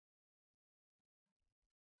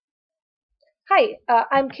Hi,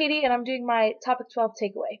 I'm Katie, and I'm doing my Topic 12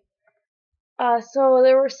 takeaway. So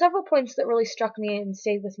there were several points that really struck me and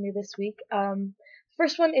stayed with me this week.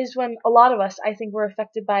 First one is when a lot of us, I think, were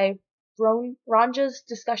affected by Ranja's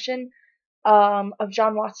discussion of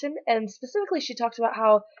John Watson, and specifically she talked about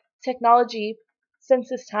how technology, since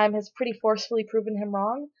this time, has pretty forcefully proven him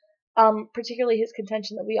wrong, particularly his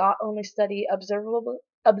contention that we ought only study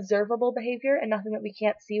observable behavior and nothing that we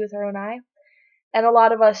can't see with our own eye. And a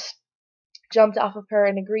lot of us jumped off of her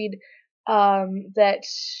and agreed that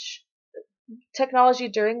technology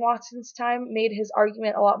during Watson's time made his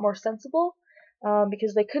argument a lot more sensible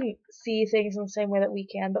because they couldn't see things in the same way that we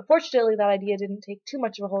can. But fortunately, that idea didn't take too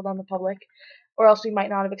much of a hold on the public, or else we might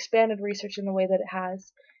not have expanded research in the way that it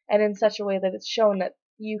has, and in such a way that it's shown that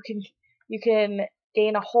you can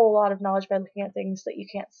gain a whole lot of knowledge by looking at things that you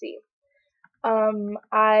can't see.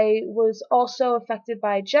 I was also affected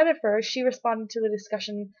by Jennifer. She responded to the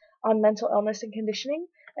discussion on mental illness and conditioning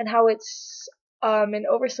and how it's an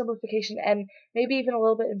oversimplification and maybe even a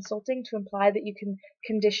little bit insulting to imply that you can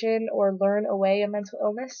condition or learn away a mental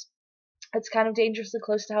illness. It's kind of dangerously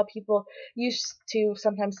close to how people used to,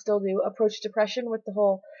 sometimes still do, approach depression with the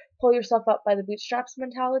whole pull yourself up by the bootstraps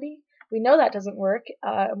mentality. We know that doesn't work,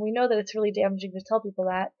 and we know that it's really damaging to tell people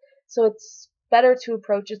that. So it's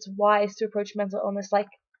wise to approach mental illness like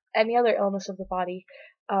any other illness of the body,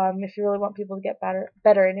 if you really want people to get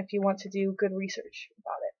better, and if you want to do good research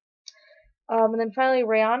about it. And then finally,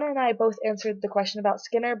 Rihanna and I both answered the question about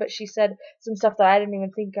Skinner, but she said some stuff that I didn't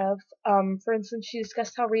even think of. For instance, she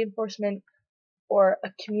discussed how reinforcement or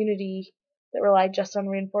a community that relied just on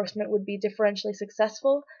reinforcement would be differentially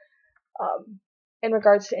successful um, in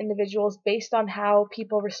regards to individuals based on how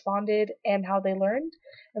people responded and how they learned,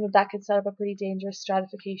 and that could set up a pretty dangerous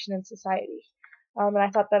stratification in society. And I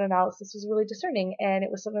thought that analysis was really discerning, and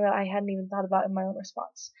it was something that I hadn't even thought about in my own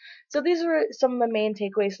response. So these were some of the main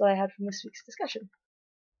takeaways that I had from this week's discussion.